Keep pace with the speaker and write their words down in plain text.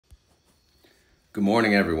Good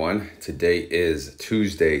morning, everyone. Today is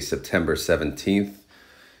Tuesday, September 17th,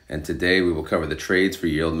 and today we will cover the trades for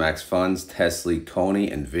YieldMax funds, TSLY, CONY,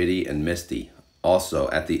 NVDY, and MSTY. Also,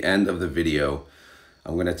 at the end of the video,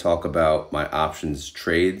 I'm going to talk about my options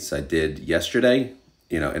trades I did yesterday,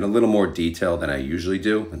 in a little more detail than I usually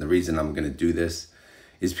do. And the reason I'm going to do this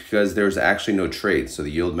is because there's actually no trades. So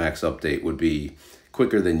the YieldMax update would be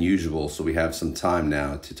quicker than usual. So we have some time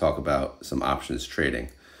now to talk about some options trading.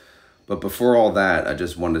 But before all that, I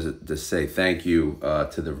just wanted to say thank you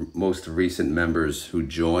to the most recent members who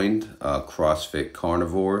joined: CrossFit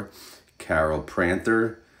Carnivore, Carol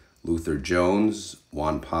Pranter, Luther Jones,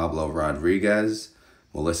 Juan Pablo Rodriguez,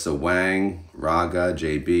 Melissa Wang, Raga,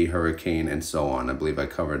 JB, Hurricane, and so on. I believe I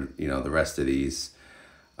covered the rest of these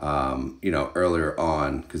earlier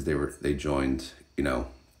on because they joined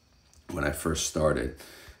when I first started.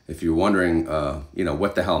 If you're wondering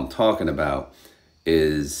what the hell I'm talking about,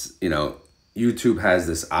 is YouTube has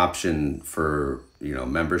this option for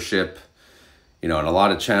membership, and a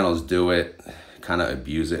lot of channels do it, kind of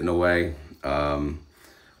abuse it in a way.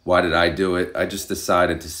 Why did I do it? I just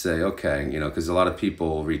decided to say, okay, because a lot of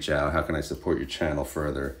people reach out, how can I support your channel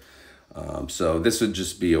further? So this would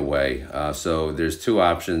just be a way. So there's two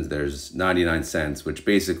options. There's 99 cents, which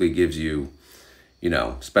basically gives you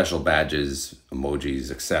special badges,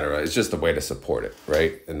 emojis, etc. It's just a way to support it,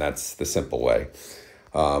 right? And that's the simple way.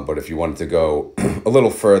 But if you wanted to go a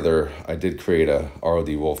little further, I did create a ROD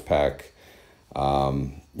Wolfpack,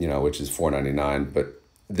 which is $4.99. But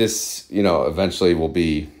this, eventually will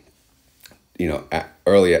be,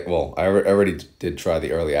 early. Well, I already did try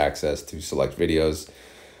the early access to select videos.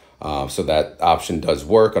 So that option does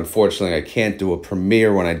work. Unfortunately, I can't do a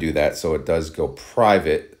premiere when I do that. So it does go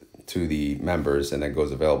private to the members and then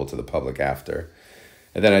goes available to the public after.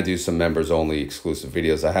 And then I do some members only exclusive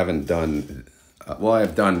videos. I haven't done,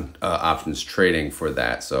 I've done options trading for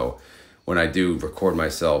that. So when I do record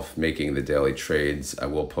myself making the daily trades, I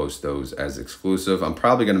will post those as exclusive. I'm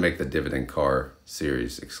probably going to make the dividend car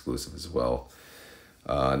series exclusive as well.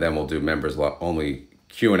 Then we'll do members only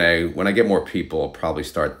Q&A. When I get more people, I'll probably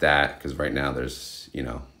start that, because right now there's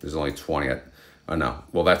only 20.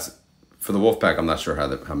 Well, that's for the Wolfpack. I'm not sure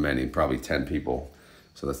how many, probably 10 people.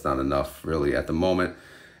 So that's not enough really at the moment.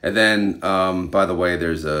 And then, by the way,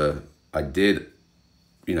 I did,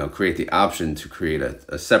 create the option to create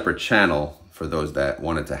a separate channel for those that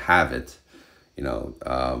wanted to have it,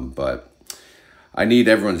 but I need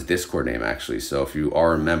everyone's Discord name actually. So if you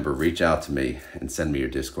are a member, reach out to me and send me your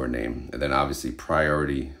Discord name. And then obviously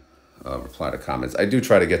priority reply to comments. I do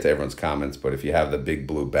try to get to everyone's comments, but if you have the big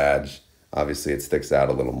blue badge, obviously it sticks out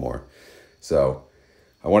a little more. So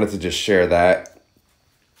I wanted to just share that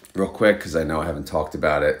real quick because I know I haven't talked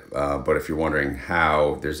about it. But if you're wondering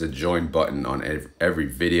how, there's a join button on every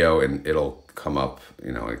video and it'll come up,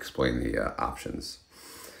 explain the options.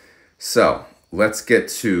 So let's get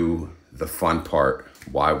to the fun part,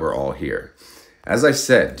 why we're all here. As I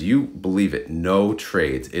said, do you believe it? No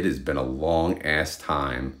trades. It has been a long ass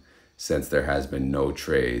time since there has been no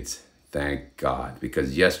trades. Thank God,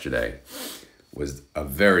 because yesterday was a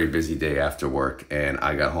very busy day after work and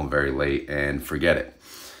I got home very late, and forget it.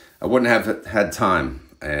 I wouldn't have had time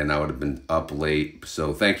and I would have been up late.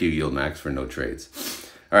 So thank you, YieldMax, for no trades.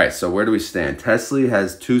 All right, so where do we stand? TSLY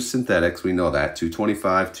has two synthetics. We know that,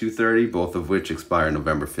 225, 230, both of which expire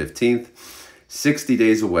November 15th. 60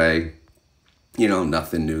 days away,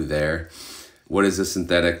 nothing new there. What is a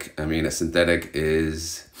synthetic? I mean, a synthetic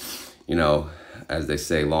is, as they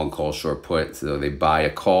say, long call, short put. So they buy a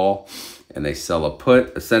call and they sell a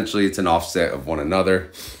put. Essentially, it's an offset of one another,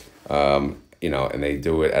 and they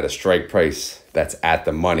do it at a strike price that's at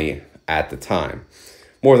the money at the time.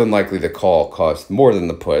 More than likely, the call costs more than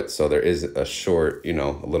the put, so there is a short, a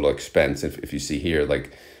little expense. If you see here,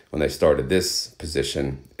 like when they started this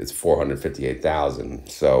position, it's 458,000.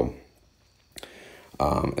 So,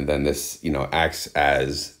 and then this, acts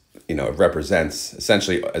as, it represents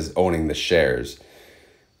essentially as owning the shares.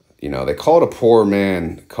 They call it a poor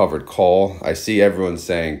man covered call. I see everyone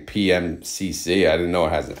saying PMCC. I didn't know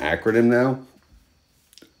it has an acronym now.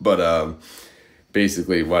 But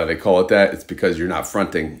basically, why do they call it that? It's because you're not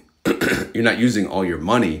fronting. You're not using all your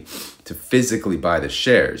money to physically buy the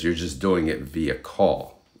shares. You're just doing it via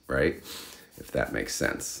call, right? If that makes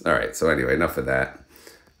sense. All right, so anyway, enough of that.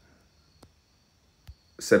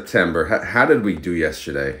 September, how did we do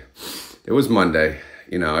yesterday? It was Monday.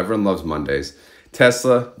 Everyone loves Mondays.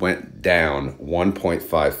 Tesla went down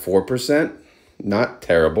 1.54%. Not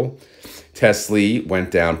terrible. TSLY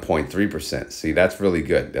went down 0.3%. See, that's really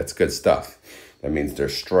good. That's good stuff. That means their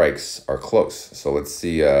strikes are close. So let's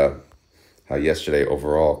see how how yesterday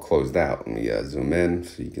overall closed out. Let me zoom in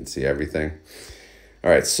so you can see everything.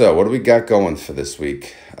 All right, so what do we got going for this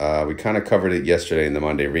week? We kind of covered it yesterday in the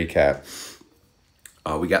Monday recap.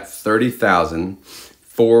 We got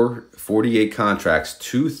 30,448 contracts,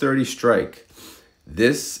 230 strike.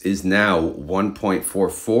 This is now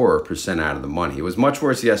 1.44% out of the money. It was much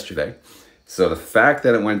worse yesterday. So the fact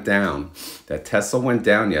that it went down, that Tesla went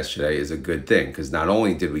down yesterday is a good thing, because not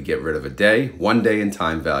only did we get rid of a day, 1 day in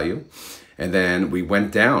time value, and then we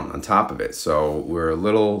went down on top of it. So we're a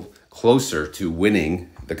little closer to winning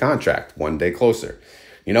the contract, 1 day closer.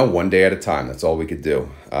 1 day at a time, that's all we could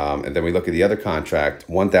do. And then we look at the other contract,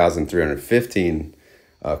 1,315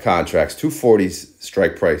 contracts, 240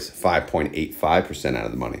 strike price, 5.85% out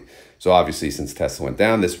of the money. So obviously, since Tesla went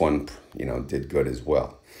down, this one, did good as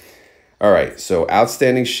well. All right, so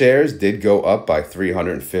outstanding shares did go up by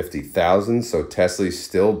 350,000. So Tesla's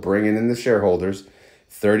still bringing in the shareholders.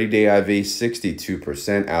 30-day IV,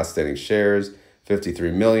 62%. Outstanding shares,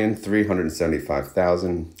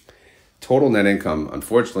 53,375,000. Total net income,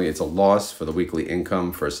 unfortunately, it's a loss for the weekly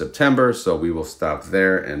income for September. So we will stop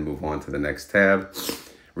there and move on to the next tab.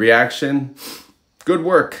 Reaction, good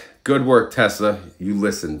work. Good work, Tesla. You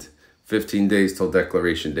listened. 15 days till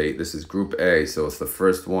declaration date. This is Group A, so it's the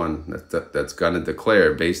first one that's going to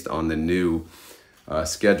declare based on the new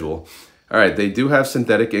schedule. All right, they do have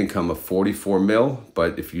synthetic income of 44 mil,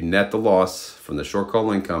 but if you net the loss from the short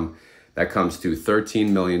call income, that comes to $13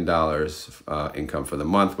 million income for the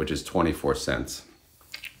month, which is 24 cents.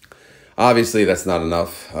 Obviously, that's not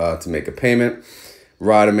enough to make a payment.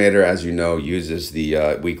 Rotometer, as you know, uses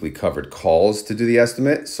the weekly covered calls to do the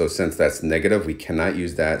estimate. So since that's negative, we cannot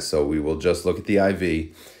use that. So we will just look at the IV.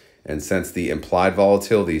 And since the implied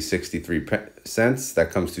volatility is 63 cents, that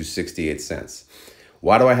comes to 68 cents.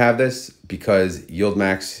 Why do I have this? Because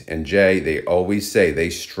YieldMax and Jay, they always say they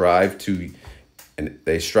strive for an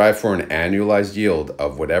annualized yield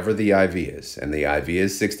of whatever the IV is. And the IV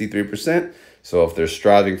is 63%. So if they're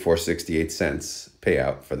striving for 68 cents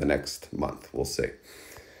payout for the next month, we'll see.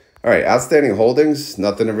 All right, outstanding holdings,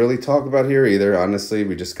 nothing to really talk about here either. Honestly,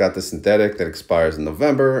 we just got the synthetic that expires in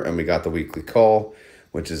November, and we got the weekly call,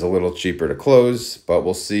 which is a little cheaper to close, but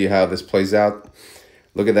we'll see how this plays out.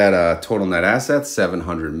 Look at that total net assets,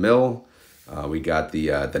 700 mil. We got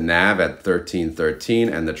the NAV at 1313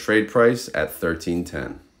 and the trade price at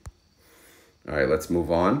 1310. All right, let's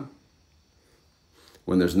move on.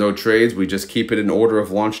 When there's no trades, we just keep it in order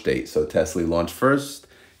of launch date. So Tesla launched first,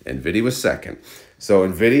 NVDY was second. So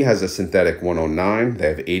NVIDIA has a synthetic 109. They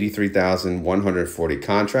have 83,140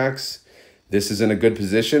 contracts. This is in a good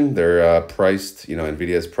position. They're priced, NVIDIA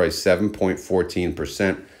is priced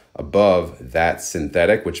 7.14% above that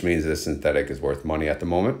synthetic, which means the synthetic is worth money at the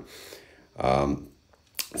moment.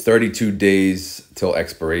 32 days till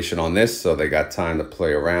expiration on this, so they got time to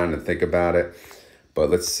play around and think about it.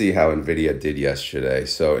 But let's see how NVIDIA did yesterday.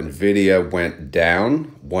 So NVIDIA went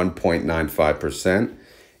down 1.95%.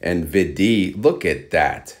 NVDY, look at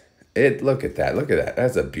that. Look at that.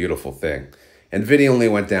 That's a beautiful thing. NVIDIA only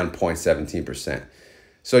went down 0.17%.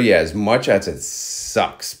 So yeah, as much as it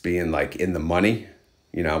sucks being like in the money,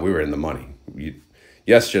 we were in the money.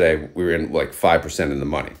 Yesterday, we were in like 5% in the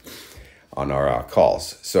money on our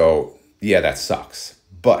calls. So yeah, that sucks.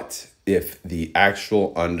 But if the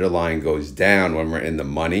actual underlying goes down when we're in the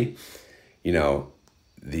money,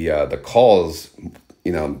 the calls,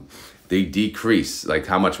 they decrease, like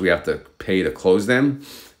how much we have to pay to close them,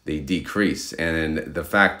 they decrease. And the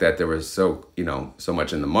fact that there was so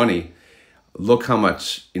much in the money, look how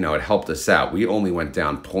much, it helped us out. We only went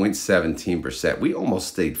down 0.17%. We almost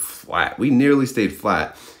stayed flat. We nearly stayed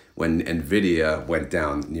flat when NVIDIA went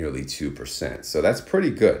down nearly 2%. So that's pretty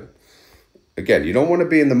good. Again, you don't want to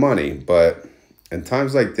be in the money, but in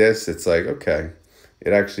times like this, it's like, okay,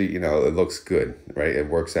 it actually, it looks good, right? It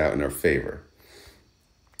works out in our favor.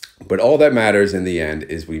 But all that matters in the end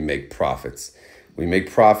is we make profits. We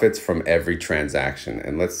make profits from every transaction.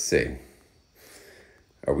 And let's see.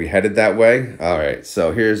 Are we headed that way? All right.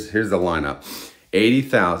 So here's the lineup.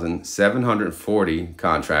 80,740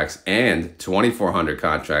 contracts and 2,400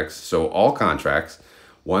 contracts. So all contracts,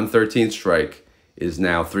 113 strike is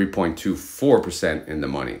now 3.24% in the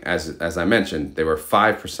money. As I mentioned, they were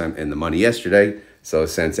 5% in the money yesterday. So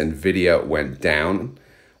since NVIDIA went down,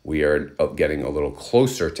 we are getting a little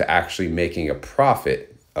closer to actually making a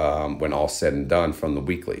profit when all said and done from the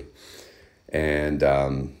weekly. And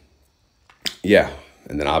yeah,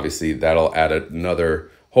 and then obviously that'll add another,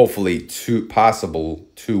 hopefully two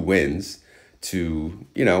wins to,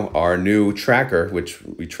 our new tracker, which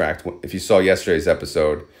we tracked. If you saw yesterday's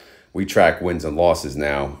episode, we track wins and losses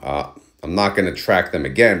now. I'm not going to track them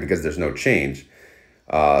again because there's no change.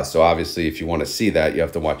 So obviously, if you want to see that, you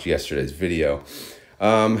have to watch yesterday's video.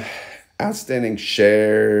 Outstanding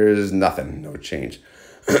shares, nothing, no change.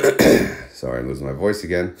 Sorry, I'm losing my voice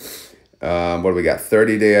again. What do we got?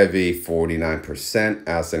 30-day IV, 49%.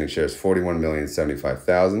 Outstanding shares,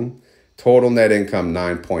 41,075,000. Total net income,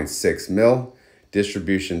 9.6 mil.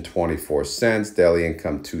 Distribution, 24 cents. Daily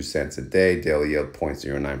income, 2 cents a day. Daily yield,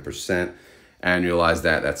 0.09%. Annualize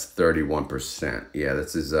that, that's 31%. Yeah,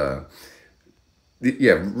 this is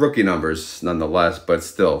rookie numbers nonetheless, but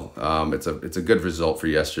still, it's a good result for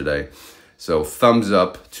yesterday. So thumbs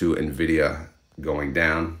up to NVIDIA going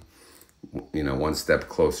down, one step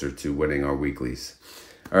closer to winning our weeklies.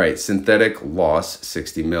 All right, synthetic loss,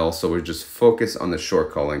 60 mil. So we're just focused on the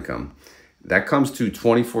short call income. That comes to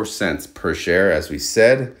 24 cents per share, as we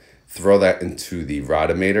said. Throw that into the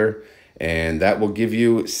Rotomator, and that will give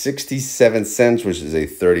you 67 cents, which is a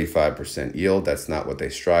 35% yield. That's not what they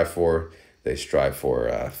strive for. They strive for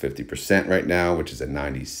 50% right now, which is a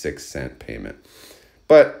 96-cent payment.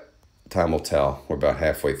 But time will tell. We're about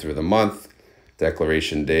halfway through the month.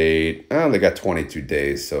 Declaration date, they got 22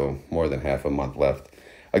 days, so more than half a month left.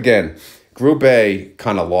 Again, Group A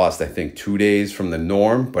kind of lost, I think, 2 days from the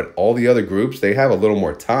norm, but all the other groups, they have a little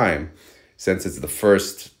more time. Since it's the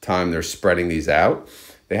first time they're spreading these out,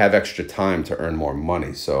 they have extra time to earn more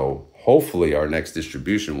money. So hopefully our next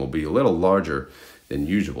distribution will be a little larger than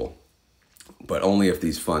usual, but only if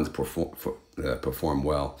these funds perform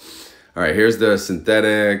well. All right, here's the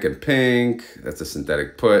synthetic and pink. That's a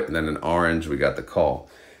synthetic put. And then in orange, we got the call.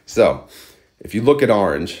 So if you look at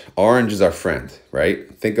orange, orange is our friend,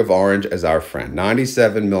 right? Think of orange as our friend.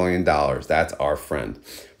 $97 million, that's our friend.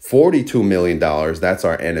 $42 million, that's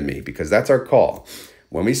our enemy, because that's our call.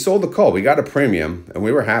 When we sold the call, we got a premium and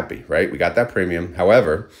we were happy, right? We got that premium.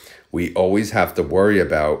 However, we always have to worry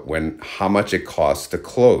about how much it costs to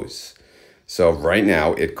close. So right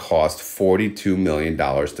now it costs $42 million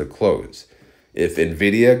to close. If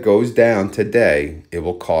NVIDIA goes down today, it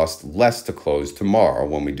will cost less to close tomorrow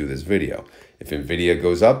when we do this video. If NVIDIA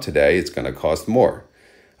goes up today, it's going to cost more.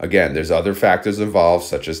 Again, there's other factors involved,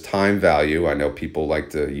 such as time value. I know people like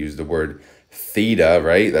to use the word theta,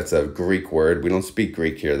 right? That's a Greek word. We don't speak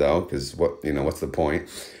Greek here though, because what's the point?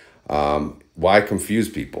 Why confuse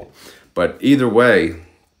people? But either way,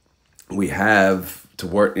 we have to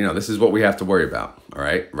work, this is what we have to worry about, all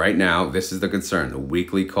right? Right now, this is the concern, the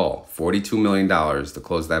weekly call, $42 million to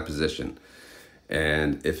close that position.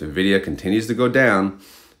 And if NVIDIA continues to go down,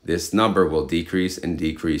 this number will decrease and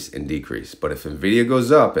decrease and decrease. But if NVIDIA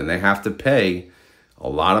goes up and they have to pay a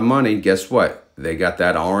lot of money, guess what? They got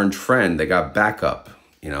that orange friend, they got backup,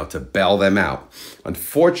 to bail them out.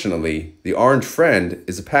 Unfortunately, the orange friend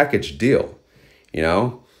is a package deal,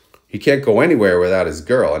 He can't go anywhere without his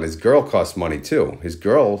girl, and his girl costs money too. His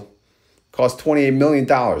girl costs $28 million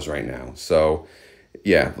right now. So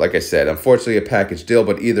yeah, like I said, unfortunately a package deal,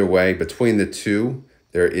 but either way, between the two,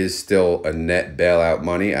 there is still a net bailout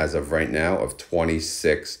money as of right now of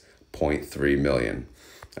 $26.3 million.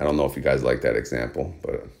 I don't know if you guys like that example,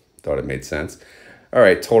 but I thought it made sense. All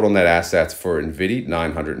right, total net assets for NVIDIA,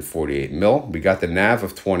 948 mil. We got the NAV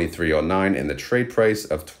of 2309 and the trade price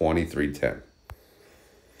of 2310.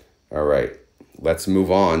 All right, let's move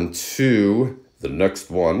on to the next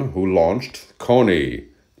one who launched, CONY.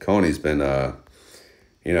 CONY's been,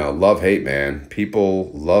 love-hate, man.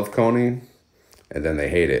 People love CONY, and then they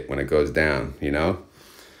hate it when it goes down, You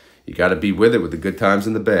got to be with it with the good times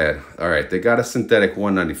and the bad. All right, they got a synthetic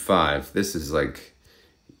 195. This is like,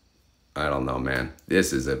 I don't know, man.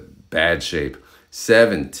 This is a bad shape.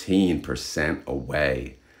 17%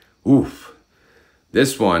 away. Oof.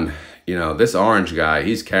 This one, this orange guy,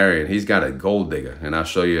 he's got a gold digger, and I'll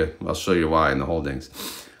show you why in the holdings.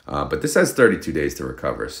 But this has 32 days to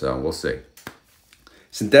recover, so we'll see.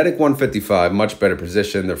 Synthetic 155, much better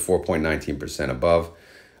position. They're 4.19% above.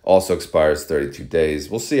 Also expires 32 days.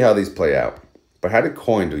 We'll see how these play out. But how did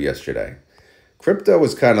coin do yesterday? Crypto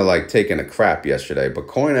was kind of like taking a crap yesterday, but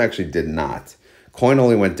coin actually did not. Coin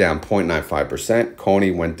only went down 0.95%.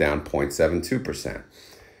 CONY went down 0.72%.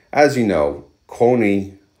 As you know,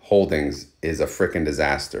 CONY holdings is a freaking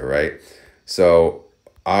disaster, right? So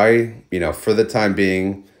for the time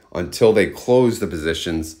being, until they close the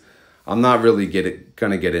positions, I'm not really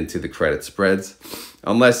gonna get into the credit spreads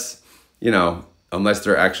unless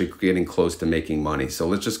they're actually getting close to making money. So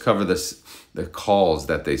let's just cover the calls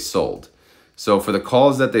that they sold. So for the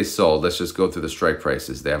calls that they sold, let's just go through the strike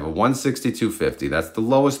prices. They have a 162.50. That's the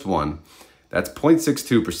lowest one. That's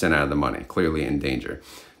 0.62% out of the money, clearly in danger.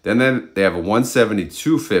 Then they have a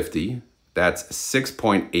 172.50. That's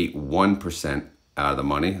 6.81% out of the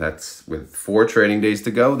money. That's with 4 trading days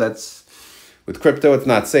to go. That's with crypto, it's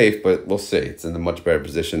not safe, but we'll see. It's in a much better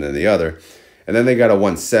position than the other. And then they got a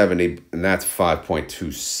 170, and that's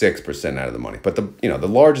 5.26% out of the money. But the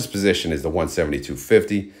largest position is the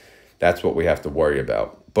 172.50. That's what we have to worry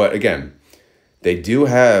about. But again, they do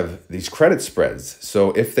have these credit spreads.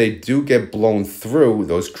 So if they do get blown through,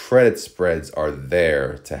 those credit spreads are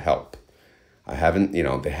there to help. They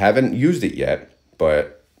haven't used it yet,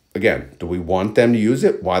 but again, do we want them to use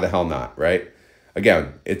it? Why the hell not, right?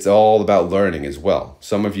 Again, it's all about learning as well.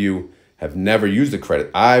 Some of you have never used a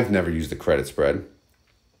credit. I've never used a credit spread.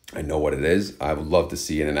 I know what it is. I would love to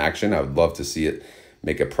see it in action. I would love to see it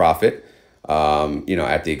make a profit,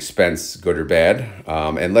 at the expense, good or bad.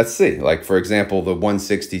 And let's see, like, for example, the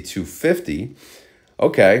 162.50.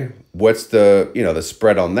 Okay, what's the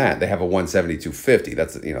spread on that? They have a 172.50.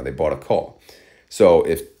 That's, they bought a call. So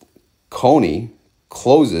if CONY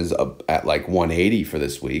closes up at like 180 for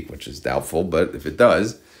this week, which is doubtful, but if it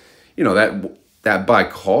does, that buy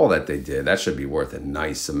call that they did, that should be worth a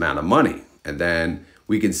nice amount of money. And then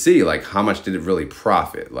we can see like how much did it really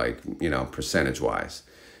profit, like, percentage wise.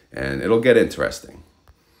 And it'll get interesting.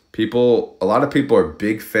 A lot of people are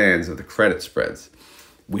big fans of the credit spreads.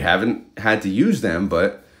 We haven't had to use them,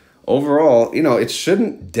 but overall, it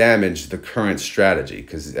shouldn't damage the current strategy,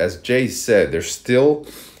 because as Jay said, they're still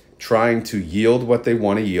trying to yield what they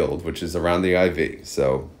want to yield, which is around the IV.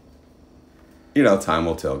 So, time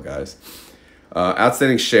will tell, guys.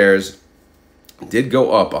 Outstanding shares did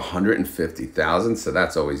go up 150,000, so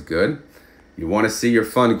that's always good. You want to see your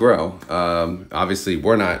fund grow. Obviously,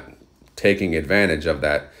 we're not taking advantage of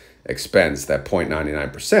that expense, that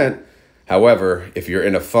 0.99%. However, if you're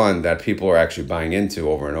in a fund that people are actually buying into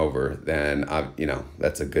over and over, then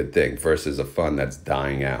that's a good thing versus a fund that's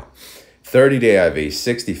dying out. 30-day IV,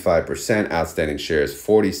 65%. Outstanding shares,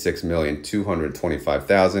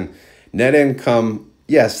 46,225,000. Net income,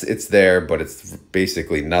 yes, it's there, but it's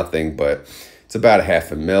basically nothing. But it's about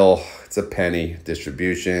 $500,000. It's a penny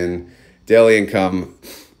distribution. Daily income,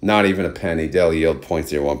 not even a penny. Daily yield,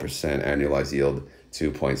 0.01%. Annualized yield,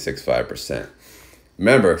 2.65%.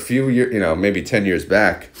 Remember, a few years, maybe 10 years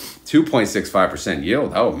back, 2.65%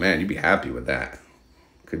 yield. Oh, man, you'd be happy with that.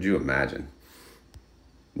 Could you imagine?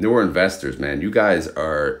 Newer investors, man, you guys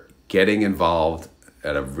are getting involved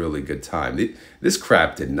at a really good time. This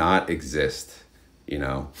crap did not exist,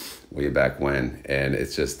 way back when. And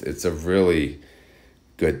it's a really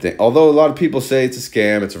good thing. Although a lot of people say it's a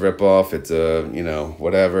scam, it's a ripoff, it's a,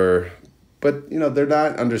 whatever. But, they're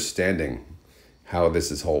not understanding how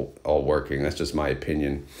this is all working. That's just my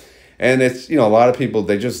opinion. And it's, a lot of people,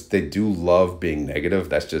 they do love being negative.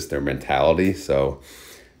 That's just their mentality. So,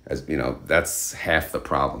 as that's half the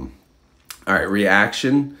problem. All right,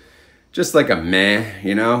 reaction, just like a meh,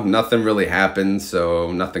 nothing really happened.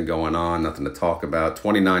 So nothing going on, nothing to talk about.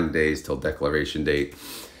 29 days till declaration date.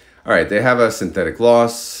 All right, they have a synthetic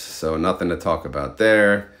loss, so nothing to talk about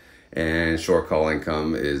there. And short call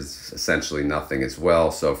income is essentially nothing as well.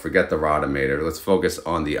 So forget the Rotomator. Let's focus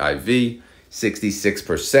on the IV.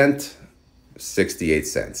 66%, 68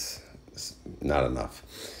 cents. It's not enough.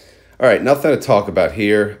 All right, nothing to talk about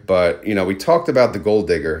here, but we talked about the gold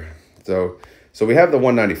digger. So we have the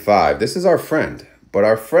 195. This is our friend, but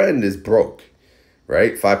our friend is broke,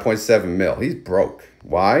 right? 5.7 mil. He's broke.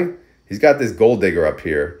 Why? He's got this gold digger up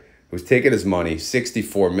here who's taking his money,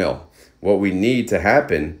 64 mil. What we need to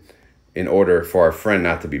happen in order for our friend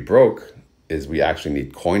not to be broke is we actually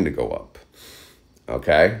need coin to go up.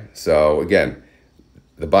 Okay? So again,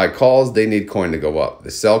 the buy calls, they need coin to go up. The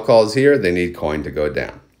sell calls here, they need coin to go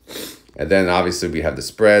down. And then obviously we have the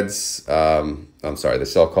spreads. I'm sorry, the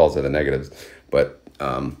sell calls are the negatives, but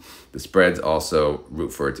the spreads also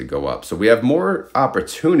root for it to go up. So we have more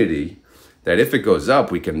opportunity that if it goes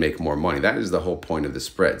up, we can make more money. That is the whole point of the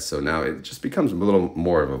spread. So now it just becomes a little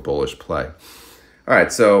more of a bullish play. All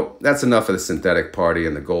right, so that's enough of the synthetic party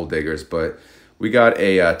and the gold diggers, but we got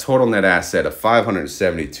a total net asset of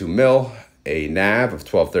 572 mil, a NAV of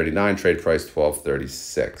 1239, trade price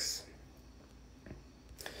 1236.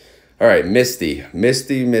 All right,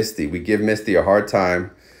 MSTY. We give MSTY a hard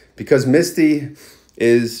time because MSTY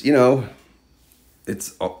is,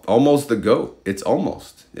 it's almost the GOAT. It's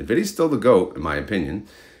almost. NVIDIA's still the GOAT, in my opinion.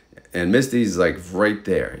 And MSTY's like right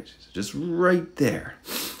there, just right there.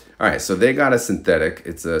 All right, so they got a synthetic.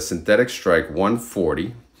 It's a synthetic strike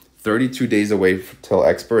 140, 32 days away till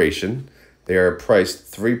expiration. They are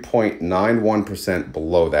priced 3.91%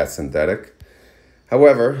 below that synthetic.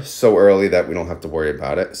 However, so early that we don't have to worry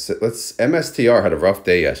about it. So MSTR had a rough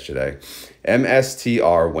day yesterday.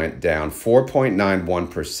 MSTR went down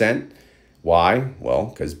 4.91%. Why? Well,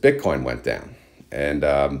 because Bitcoin went down. And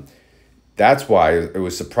that's why it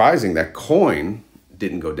was surprising that coin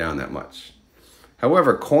didn't go down that much.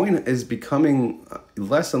 However, coin is becoming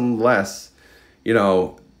less and less, you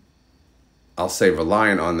know, I'll say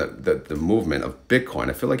reliant on the movement of Bitcoin.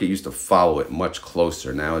 I feel like it used to follow it much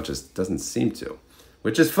closer. Now it just doesn't seem to,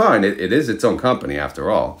 which is fine. It is its own company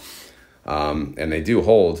after all. And they do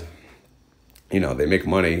hold, you know, they make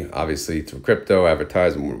money, obviously, through crypto,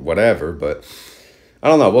 advertising, whatever. But I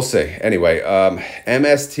don't know. We'll see. Anyway,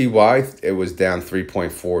 MSTY, it was down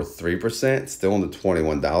 3.43%, still in the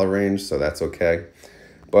 $21 range, so that's okay.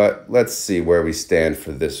 But let's see where we stand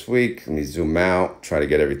for this week. Let me zoom out, try to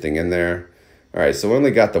get everything in there. All right, so we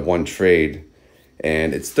only got the one trade,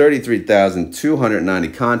 and it's 33,290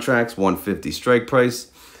 contracts, 150 strike price.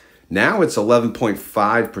 Now it's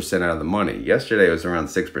 11.5% out of the money. Yesterday it was around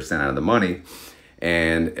 6% out of the money.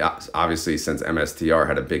 And obviously since MSTR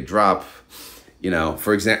had a big drop, you know,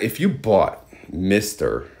 for example, if you bought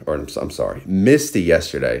MSTY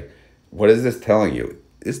yesterday, what is this telling you?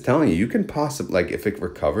 It's telling you can possibly, like if it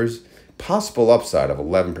recovers, possible upside of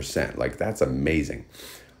 11%. Like that's amazing.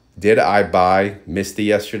 Did I buy MSTY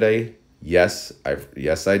yesterday? Yes, I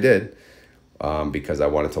did. Because I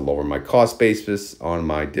wanted to lower my cost basis on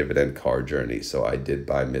my dividend car journey. So I did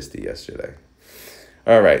buy MSTY yesterday.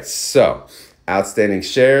 All right, so outstanding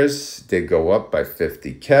shares did go up by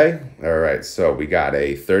 50K. All right, so we got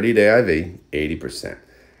a 30-day IV, 80%.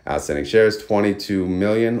 Outstanding shares,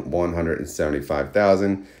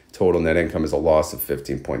 22,175,000. Total net income is a loss of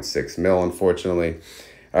 15.6 mil, unfortunately.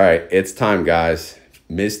 All right, it's time, guys.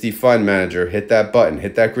 MSTY Fund Manager, hit that button,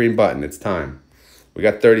 hit that green button. It's time. We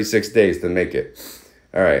got 36 days to make it.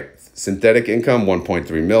 All right, synthetic income, 1.3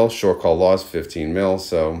 mil. Short call loss, 15 mil.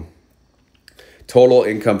 So total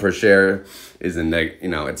income per share is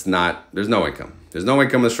it's not, there's no income. There's no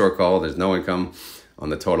income on the short call. There's no income on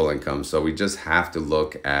the total income. So we just have to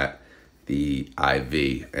look at the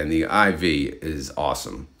IV, and the IV is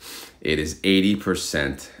awesome. It is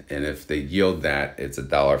 80%, and if they yield that, it's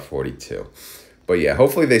 $1.42. But yeah,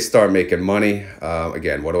 hopefully they start making money.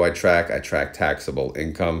 Again, what do I track? I track taxable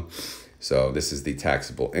income. So this is the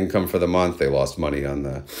taxable income for the month. They lost money on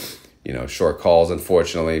the, short calls,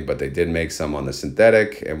 unfortunately, but they did make some on the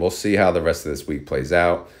synthetic, and we'll see how the rest of this week plays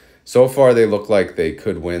out. So far, they look like they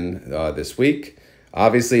could win this week.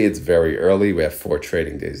 Obviously, it's very early. We have 4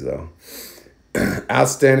 trading days, though.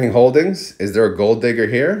 Outstanding holdings. Is there a gold digger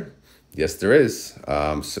here? Yes, there is.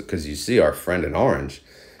 Because you see our friend in orange,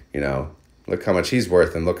 look how much he's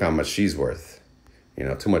worth and look how much she's worth.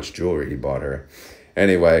 Too much jewelry he bought her.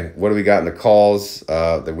 Anyway, what do we got in the calls?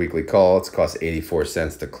 The weekly call, it's cost 84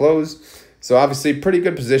 cents to close. So obviously, pretty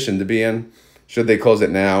good position to be in. Should they close it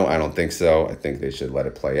now? I don't think so. I think they should let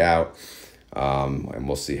it play out. And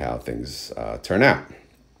we'll see how things turn out.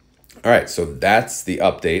 All right, so that's the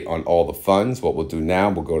update on all the funds. What we'll do now,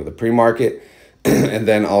 we'll go to the pre-market, and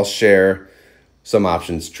then I'll share some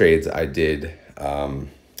options trades I did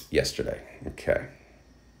yesterday. Okay.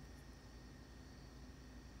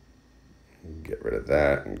 Get rid of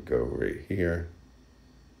that and go right here.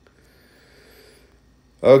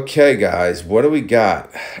 Okay, guys, what do we got?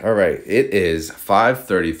 All right, it is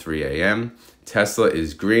 5:33 a.m. Tesla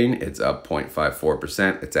is green. It's up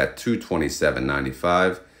 0.54%. It's at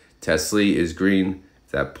 227.95. TSLY is green.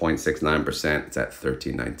 It's at 0.69%. It's at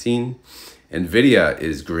 13.19. NVDY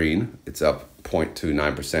is green. It's up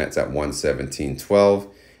 0.29%. It's at 117.12.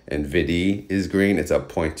 NVDY is green. It's up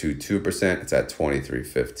 0.22%. It's at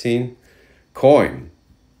 23.15. CONY.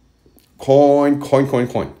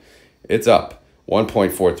 It's up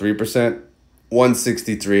 1.43%.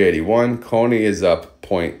 163.81. CONY is up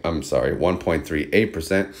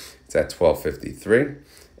 1.38%. It's at 12.53.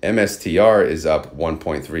 MSTR is up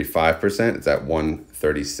 1.35%. It's at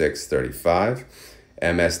 136.35.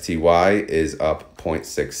 MSTY is up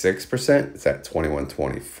 0.66%. It's at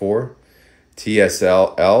 21.24.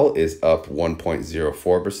 TSLY is up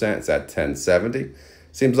 1.04%. It's at 10.70.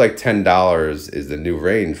 Seems like $10 is the new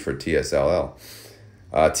range for TSLY.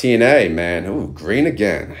 TNA, man, ooh, green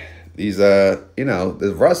again. These, the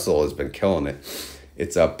Russell has been killing it.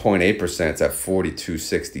 It's up 0.8%. It's at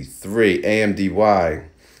 42.63. AMDY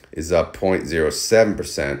is up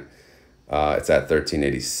 0.07%. It's at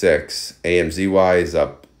 13.86. AMZY is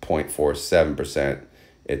up 0.47%.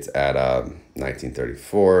 It's at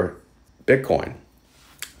 19.34. Bitcoin,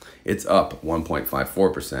 it's up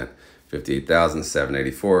 1.54%.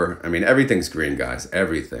 58,784. I mean, everything's green, guys.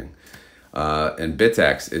 Everything. And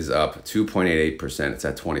BitX is up 2.88%. It's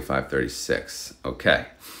at 25.36. Okay.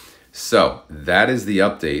 So that is the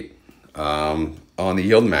update on the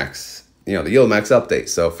YieldMax, the YieldMax update.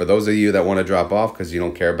 So for those of you that want to drop off because you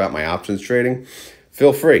don't care about my options trading,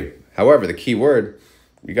 feel free. However, the key word,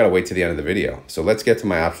 you got to wait to the end of the video. So let's get to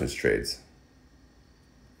my options trades.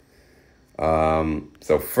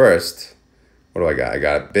 So first, what do I got? I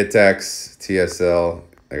got BitX, TSL.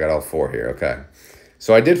 I got all four here. Okay.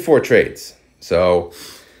 So I did 4 trades. So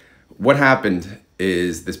what happened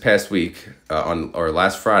is this past week or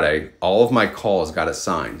last Friday, all of my calls got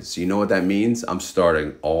assigned. So you know what that means? I'm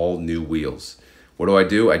starting all new wheels. What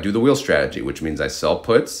do? I do the wheel strategy, which means I sell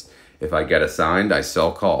puts. If I get assigned, I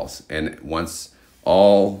sell calls. And once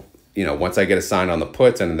I get assigned on the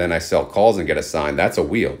puts and then I sell calls and get assigned, that's a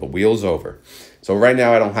wheel. The wheel's over. So right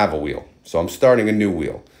now I don't have a wheel. So I'm starting a new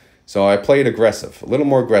wheel. So I played aggressive, a little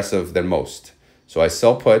more aggressive than most. So I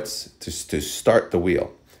sell puts to start the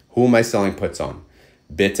wheel. Who am I selling puts on?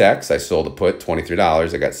 BitX, I sold a put,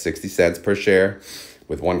 $23. I got 60 cents per share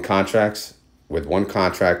with one contract. That's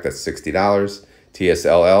 $60.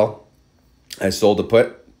 TSLL, I sold a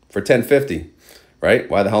put for $10.50, right?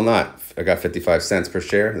 Why the hell not? I got 55 cents per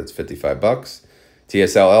share. That's 55 bucks.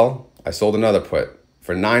 TSLL, I sold another put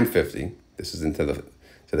for $9.50. This is into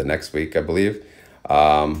the next week, I believe.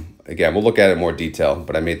 Again, we'll look at it in more detail,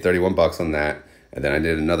 but I made 31 bucks on that. And then I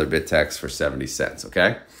did another BitX for 70 cents,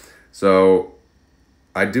 okay? So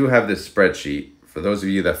I do have this spreadsheet. For those of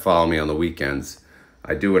you that follow me on the weekends,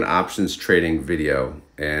 I do an options trading video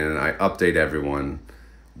and I update everyone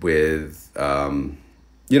with,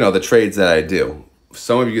 the trades that I do.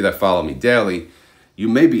 Some of you that follow me daily, you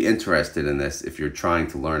may be interested in this if you're trying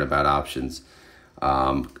to learn about options.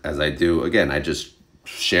 As I do, again, I just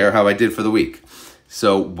share how I did for the week.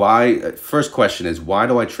 So first question is, why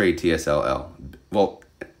do I trade TSLL? Well,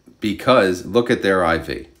 because look at their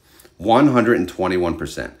IV,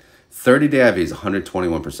 121%. 30-day IV is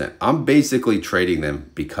 121%. I'm basically trading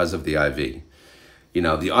them because of the IV.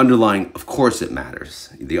 The underlying, of course it matters.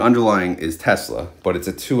 The underlying is Tesla, but it's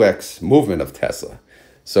a 2x movement of Tesla.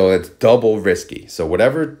 So it's double risky. So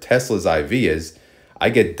whatever Tesla's IV is, I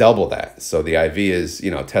get double that. So the IV is,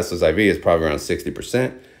 Tesla's IV is probably around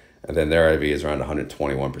 60%, and then their IV is around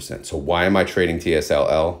 121%. So why am I trading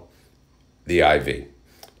TSLL? The IV.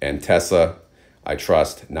 And Tesla, I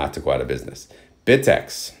trust not to go out of business.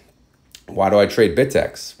 BitX. Why do I trade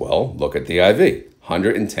BitX? Well, look at the IV.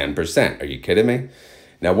 110%. Are you kidding me?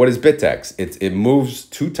 Now, what is BitX? It moves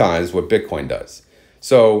 2 times what Bitcoin does.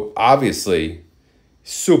 So obviously,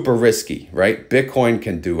 super risky, right? Bitcoin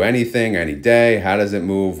can do anything, any day. How does it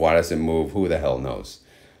move? Why does it move? Who the hell knows?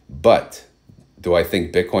 But do I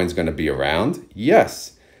think Bitcoin's going to be around?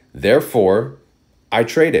 Yes. Therefore, I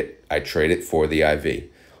trade it. I trade it for the IV.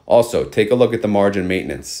 Also, take a look at the margin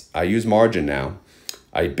maintenance. I use margin now.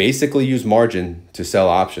 I basically use margin to sell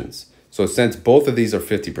options. So since both of these are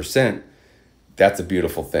 50%, that's a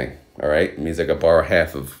beautiful thing, all right? It means I could borrow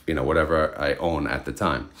half of, whatever I own at the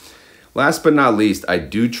time. Last but not least, I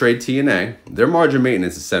do trade TNA. Their margin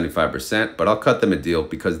maintenance is 75%, but I'll cut them a deal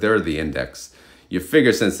because they're the index. You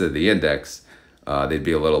figure since they're the index, they'd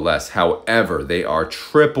be a little less. However, they are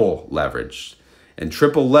triple leveraged. And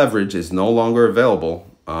triple leverage is no longer available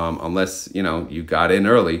unless, you got in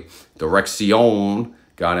early. Direction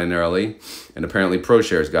got in early, and apparently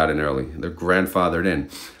ProShares got in early. They're grandfathered in.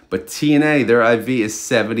 But TNA, their IV is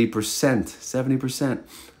 70%. 70%.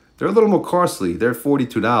 They're a little more costly. They're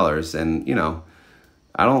 $42. And,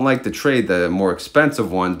 I don't like to trade the more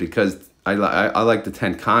expensive ones because I like the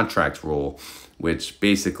 10 contracts rule, which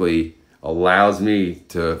basically allows me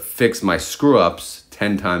to fix my screw-ups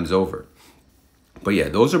 10 times over. But yeah,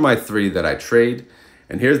 those are my 3 that I trade.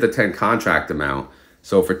 And here's the 10 contract amount.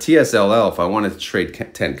 So for TSLL, if I wanted to trade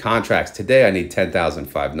 10 contracts today, I need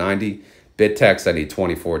 $10,590. BitX, I need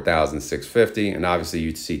 $24,650. And obviously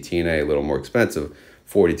you'd see TNA a little more expensive,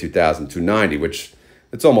 $42,290, which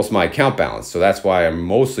it's almost my account balance. So that's why I'm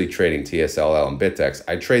mostly trading TSLL and BitX.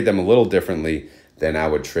 I trade them a little differently than I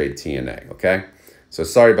would trade TNA, okay? So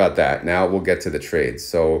sorry about that. Now we'll get to the trades.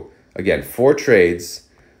 So again, 4 trades.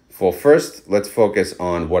 Well, first, let's focus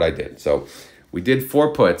on what I did. So we did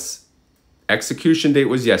 4 puts. Execution date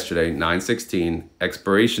was yesterday, 9/16.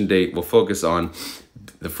 Expiration date, we'll focus on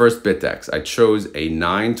the first BitX. I chose a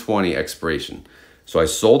 9/20 expiration. So I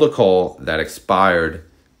sold a call that expired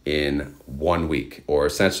in 1 week, or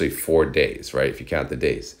essentially 4 days, right? If you count the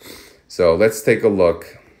days. So let's take a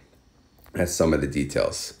look at some of the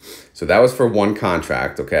details. So that was for 1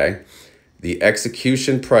 contract, okay? The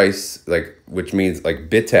execution price, which means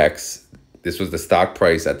BitX, this was the stock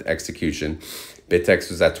price at the execution. BitX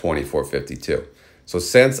was at $24.52. So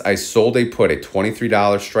since I sold a put at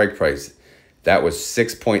 $23 strike price, that was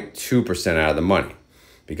 6.2% out of the money.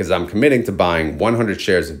 because I'm committing to buying 100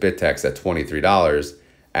 shares of BitTEX at $23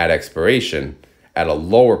 at expiration at a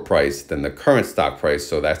lower price than the current stock price.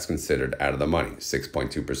 So that's considered out of the money,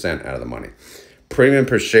 6.2% out of the money. Premium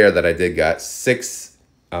per share that I did got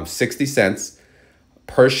 60 cents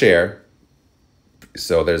per share.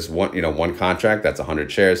 So there's one contract, that's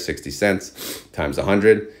 100 shares, 60 cents times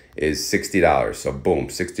 100 is $60. So boom,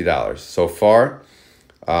 $60. So far,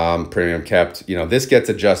 premium kept. This gets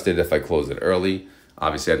adjusted if I close it early.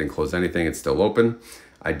 Obviously, I didn't close anything. It's still open.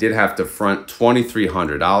 I did have to front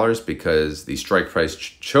 $2,300 because the strike price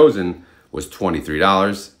chosen was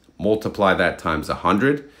 $23. Multiply that times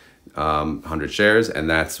 100 shares, and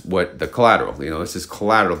that's what the collateral. This is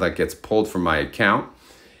collateral that gets pulled from my account.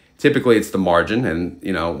 Typically, it's the margin, and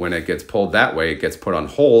when it gets pulled that way, it gets put on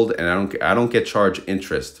hold, and I don't get charged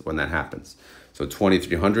interest when that happens. So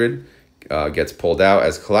 2,300 gets pulled out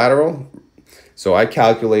as collateral. So I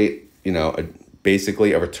calculate,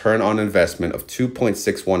 basically a return on investment of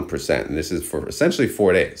 2.61%, and this is for essentially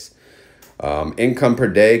 4 days. Income per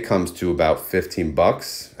day comes to about 15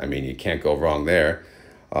 bucks. I mean, you can't go wrong there.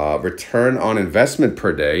 Return on investment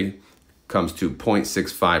per day comes to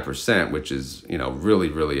 0.65%, which is, really,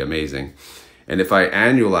 really amazing. And if I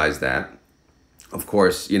annualize that, of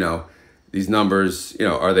course, these numbers,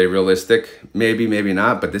 are they realistic? Maybe, maybe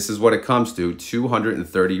not, but this is what it comes to,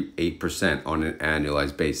 238% on an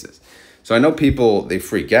annualized basis. So I know people, they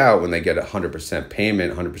freak out when they get 100%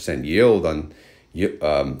 payment, 100% yield on the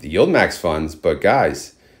YieldMax funds. But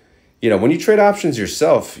guys, when you trade options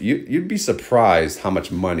yourself, you'd be surprised how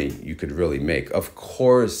much money you could really make. Of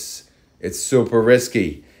course, it's super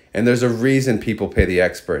risky. And there's a reason people pay the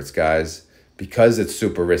experts, guys, because it's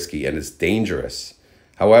super risky and it's dangerous.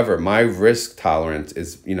 However, my risk tolerance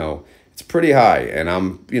is, it's pretty high. And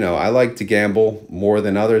I like to gamble more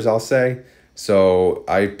than others, I'll say. So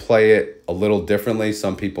I play it a little differently.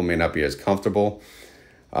 Some people may not be as comfortable.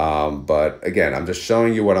 But again, I'm just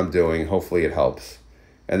showing you what I'm doing. Hopefully it helps.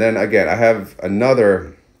 And then again, I have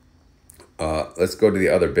another, let's go to the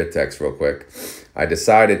other BitTEX real quick. I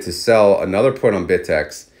decided to sell another put on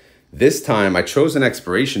BitTEX. This time I chose an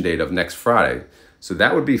expiration date of next Friday. So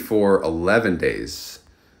that would be for 11 days.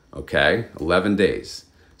 Okay, 11 days.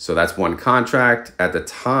 So that's one contract. At the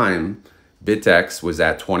time, BitTEX was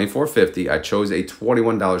at $24.50. I chose a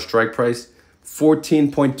 $21 strike price,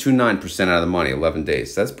 14.29% out of the money, 11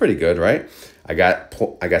 days. So that's pretty good, right? I got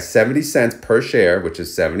 70 cents per share, which is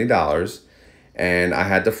 $70, and I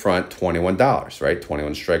had to front $21, right?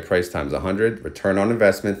 21 strike price times 100, return on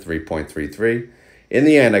investment 3.33. In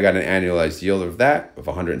the end, I got an annualized yield of that of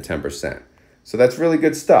 110%. So that's really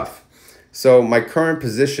good stuff. So my current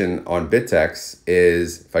position on BitTEX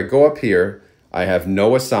is, if I go up here, I have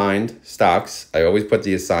no assigned stocks. I always put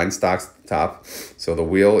the assigned stocks at the top. So the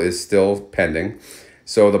wheel is still pending.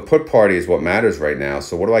 So the put party is what matters right now.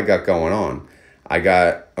 So what do I got going on? I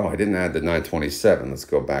didn't add the 927. Let's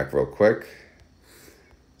go back real quick.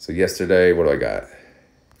 So yesterday, what do I got?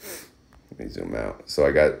 Let me zoom out. So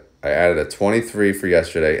I added a 23 for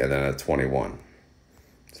yesterday and then a 21.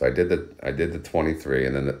 So I did the 23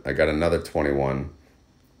 and then I got another 21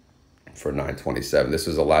 for 927. This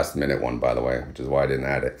was a last minute one, by the way, which is why I didn't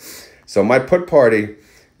add it. So my put party,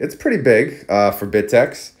 it's pretty big for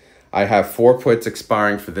BitTEX. I have 4 puts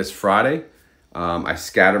expiring for this Friday. I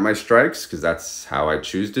scattered my strikes because that's how I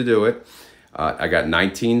choose to do it. I got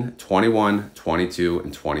 19, 21, 22,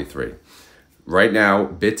 and 23. Right now,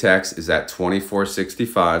 BitTEX is at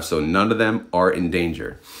 24.65, so none of them are in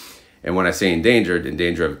danger. And when I say in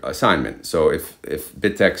danger of assignment. So if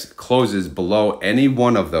BitTEX closes below any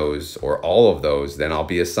one of those or all of those, then I'll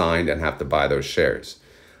be assigned and have to buy those shares.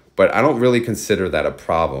 But I don't really consider that a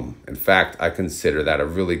problem. In fact, I consider that a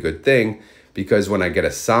really good thing because when I get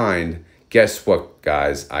assigned, guess what,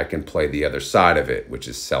 guys? I can play the other side of it, which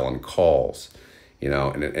is selling calls.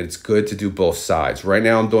 And it's good to do both sides. Right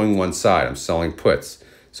now, I'm doing one side. I'm selling puts.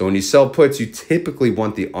 So when you sell puts, you typically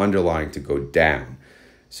want the underlying to go down.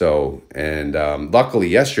 So, and luckily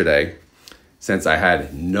yesterday, since I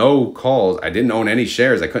had no calls, I didn't own any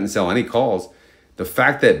shares, I couldn't sell any calls. The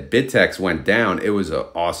fact that BitTEX went down, it was an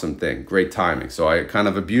awesome thing, great timing. So I kind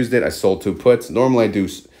of abused it. I sold 2 puts. Normally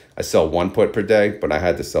I sell 1 put per day, but I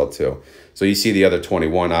had to sell 2. So you see the other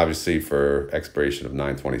 21, obviously, for expiration of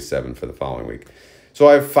 9/27 for the following week. So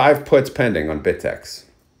I have 5 puts pending on BitTEX.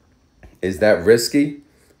 Is that risky?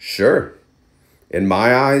 Sure. In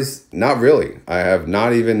my eyes, not really.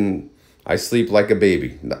 I sleep like a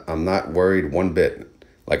baby. I'm not worried one bit.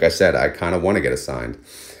 Like I said, I kind of want to get assigned.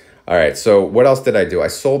 All right, so what else did I do? I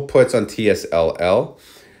sold puts on TSLL.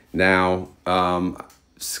 Now,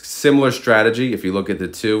 similar strategy, if you look at the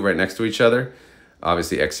two right next to each other.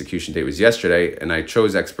 Obviously, execution date was yesterday, and I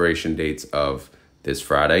chose expiration dates of this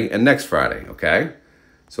Friday and next Friday, okay?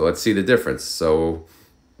 So let's see the difference. So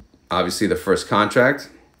obviously the first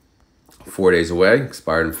contract, 4 days away,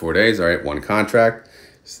 expired in 4 days. All right, one contract.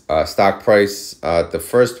 Stock price, the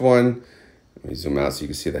first one, let me zoom out so you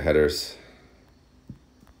can see the headers.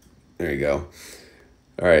 There you go.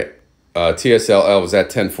 All right, TSLL was at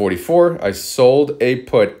 1044. I sold a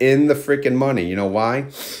put in the freaking money. You know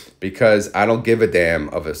why? Because I don't give a damn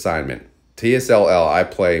of assignment. TSLL, I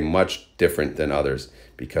play much different than others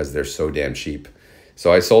because they're so damn cheap.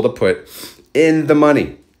 So I sold a put in the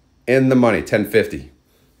money, 1050.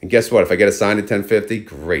 And guess what? If I get assigned at 1050,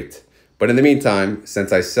 great. But in the meantime,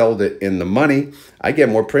 since I sold it in the money, I get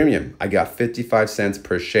more premium. I got 55 cents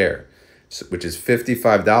per share, which is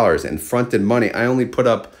 $55. And fronted money, I only put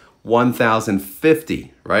up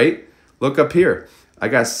 1,050, right? Look up here. I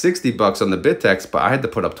got 60 bucks on the BitTEX, but I had to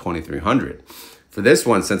put up 2,300. For this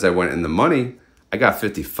one, since I went in the money, I got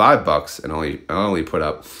 55 bucks and I only put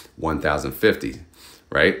up 1,050,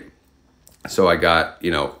 right? So I got,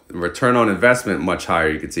 return on investment much higher.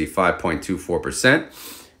 You can see 5.24%,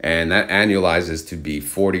 and that annualizes to be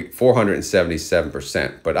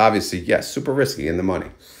 477%. But obviously, yes, super risky in the money.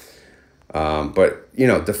 But,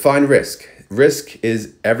 define risk. Risk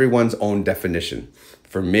is everyone's own definition.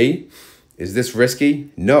 For me, is this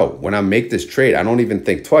risky? No. When I make this trade, I don't even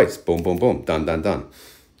think twice. Boom, boom, boom, done, done, done.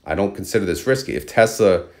 I don't consider this risky. If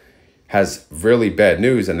Tesla has really bad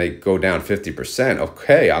news and they go down 50%,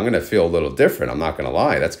 okay, I'm going to feel a little different. I'm not going to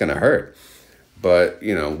lie. That's going to hurt. But,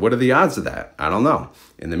 what are the odds of that? I don't know.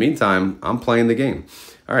 In the meantime, I'm playing the game.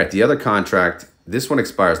 All right, the other contract, this one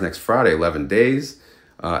expires next Friday, 11 days.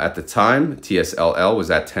 At the time, TSLL was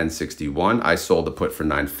at 1061. I sold the put for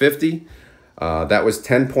 950. That was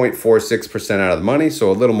 10.46% out of the money.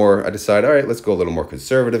 So a little more, I decided, all right, let's go a little more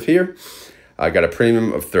conservative here. I got a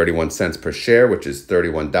premium of 31 cents per share, which is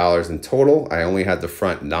 $31 in total. I only had to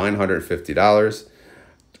front $950.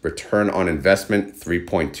 Return on investment,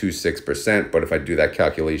 3.26%. But if I do that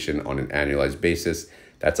calculation on an annualized basis,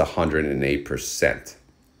 that's 108%.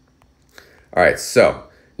 All right, so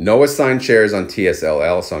no assigned shares on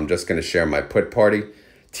TSLL. So I'm just going to share my put party.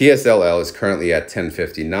 TSLL is currently at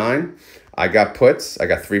 1059. I got puts. I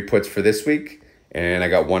got 3 puts for this week, and I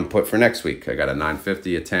got 1 put for next week. I got a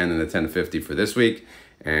 950, a 10, and a 1050 for this week,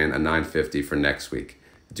 and a 950 for next week.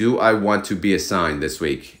 Do I want to be assigned this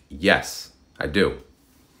week? Yes, I do.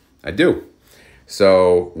 I do.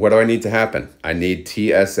 So what do I need to happen? I need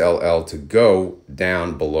TSLL to go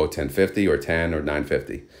down below 1050 or 10 or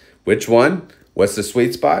 950. Which one? What's the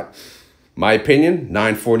sweet spot? My opinion,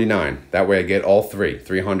 949. That way I get all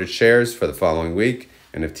 300 shares for the following week.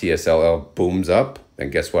 And if TSLL booms up, then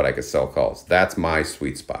guess what? I could sell calls. That's my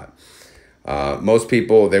sweet spot. Most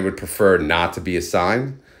people, they would prefer not to be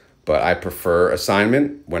assigned, but I prefer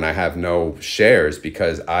assignment when I have no shares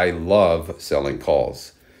because I love selling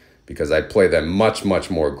calls because I play them much, much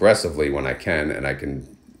more aggressively when I can, and I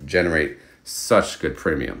can generate such good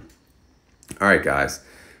premium. All right, guys.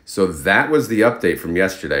 So that was the update from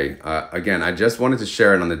yesterday. Again, I just wanted to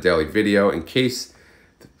share it on the daily video in case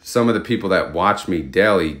some of the people that watch me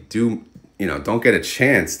daily don't get a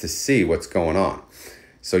chance to see what's going on.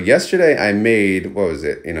 So yesterday I made, what was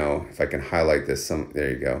it? If I can highlight this, there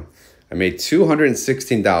you go. I made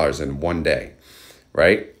 $216 in one day,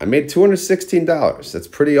 right? I made $216. That's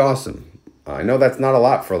pretty awesome. I know that's not a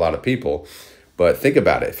lot for a lot of people, but think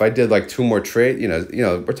about it. If I did like 2 more trades,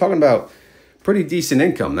 we're talking about pretty decent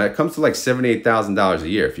income. That comes to like $78,000 a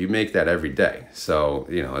year if you make that every day. So,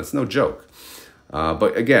 it's no joke.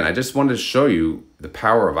 But again, I just wanted to show you the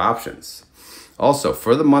power of options. Also,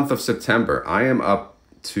 for the month of September, I am up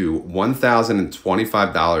to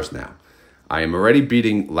 $1,025 now. I am already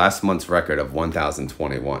beating last month's record of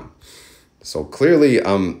 $1,021. So clearly,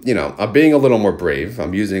 I'm being a little more brave.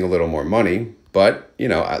 I'm using a little more money, but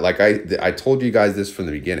I told you guys this from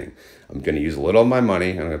the beginning. I'm going to use a little of my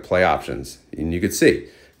money. I'm going to play options, and you could see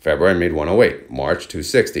February I made 108, March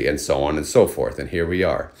 260, and so on and so forth. And here we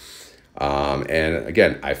are. And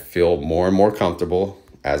again, I feel more and more comfortable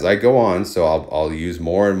as I go on. So I'll use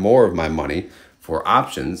more and more of my money for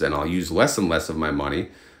options, and I'll use less and less of my money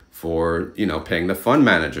for, paying the fund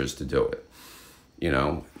managers to do it.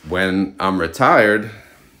 When I'm retired,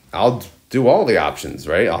 I'll do all the options,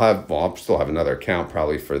 right? I'll still have another account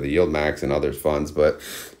probably for the YieldMax and other funds, but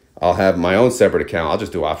I'll have my own separate account. I'll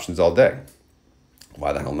just do options all day.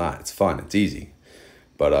 Why the hell not? It's fun. It's easy.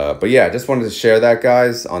 But yeah, I just wanted to share that,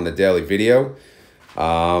 guys, on the daily video.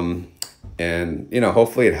 And,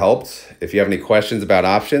 hopefully it helped. If you have any questions about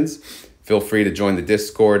options, feel free to join the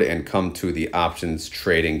Discord and come to the options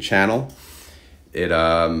trading channel.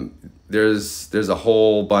 There's a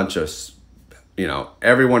whole bunch of,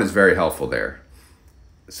 everyone is very helpful there.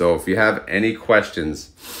 So if you have any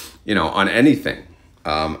questions, on anything,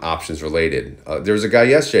 options related, there was a guy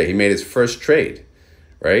yesterday, he made his first trade,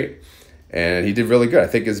 right? And he did really good. I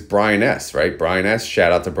think it's Brian S, right? Brian S,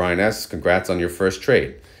 shout out to Brian S. Congrats on your first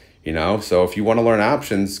trade. So if you want to learn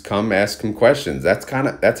options, come ask him questions. That's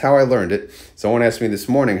how I learned it. Someone asked me this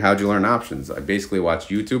morning, how'd you learn options? I basically watched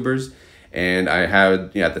YouTubers, and I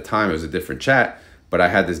had, at the time it was a different chat, but I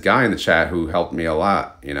had this guy in the chat who helped me a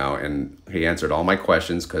lot, and he answered all my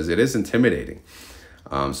questions because it is intimidating.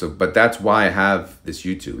 But that's why I have this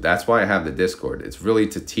YouTube. That's why I have the Discord. It's really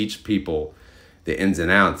to teach people the ins and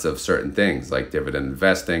outs of certain things like dividend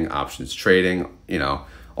investing, options trading,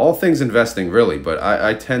 all things investing really. But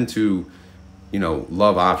I tend to,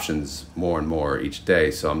 love options more and more each day.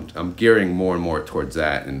 So I'm gearing more and more towards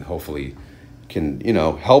that, and hopefully can,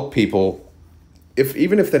 help people,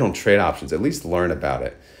 even if they don't trade options, at least learn about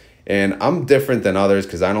it. And I'm different than others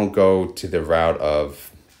because I don't go to the route of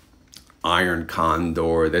iron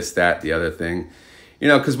condor, this, that, the other thing.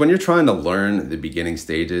 Because when you're trying to learn the beginning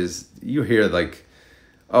stages, you hear like,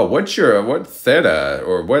 oh, what theta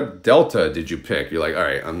or what delta did you pick? You're like, all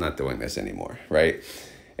right, I'm not doing this anymore, right?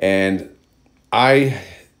 And I'm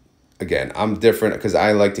different because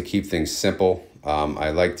I like to keep things simple. I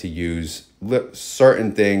like to use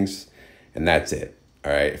certain things, and that's it,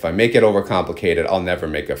 all right? If I make it overcomplicated, I'll never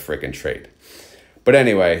make a freaking trade. But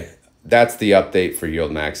anyway, that's the update for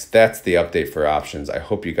YieldMax. That's the update for options. I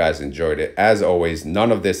hope you guys enjoyed it. As always,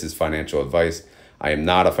 none of this is financial advice. I am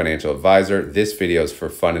not a financial advisor. This video is for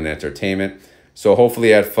fun and entertainment. So hopefully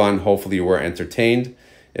you had fun. Hopefully you were entertained.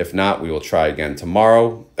 If not, we will try again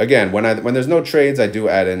tomorrow. Again, when there's no trades, I do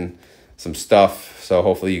add in some stuff. So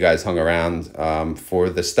hopefully you guys hung around for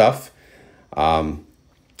the stuff.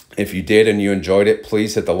 If you did and you enjoyed it,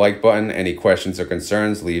 please hit the like button. Any questions or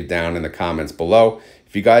concerns, leave down in the comments below.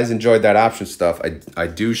 If you guys enjoyed that option stuff, I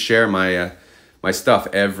do share my my stuff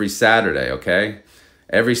every Saturday, okay?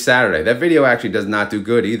 Every Saturday. That video actually does not do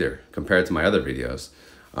good either compared to my other videos.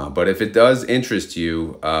 But if it does interest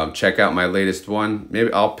you, check out my latest one.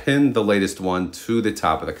 Maybe I'll pin the latest one to the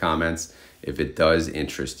top of the comments if it does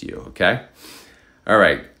interest you, okay? All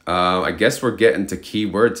right, I guess we're getting to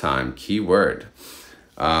keyword time. Keyword.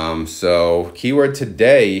 So keyword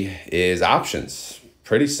today is options.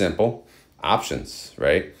 Pretty simple. Options,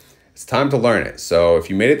 right? It's time to learn it. So if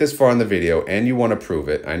you made it this far in the video and you want to prove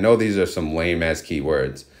it, I know these are some lame ass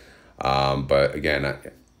keywords, but again,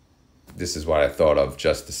 this is what I thought of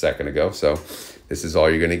just a second ago. So this is all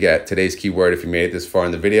you're going to get. Today's keyword, if you made it this far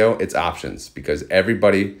in the video, it's options, because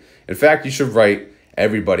everybody, in fact, you should write,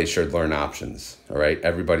 everybody should learn options. All right.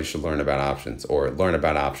 Everybody should learn about options, or learn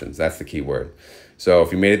about options. That's the keyword. So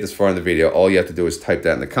if you made it this far in the video, all you have to do is type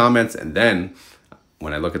that in the comments. And then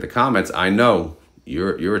when I look at the comments, I know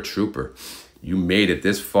you're a trooper. You made it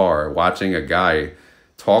this far watching a guy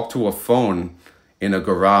talk to a phone in a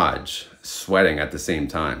garage, sweating at the same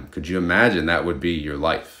time. Could you imagine that would be your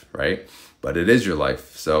life, right? But it is your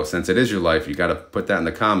life. So since it is your life, you got to put that in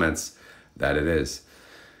the comments that it is.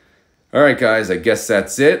 All right, guys, I guess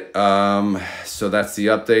that's it. So that's the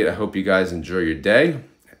update. I hope you guys enjoy your day.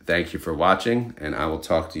 Thank you for watching, and I will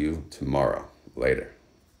talk to you tomorrow. Later.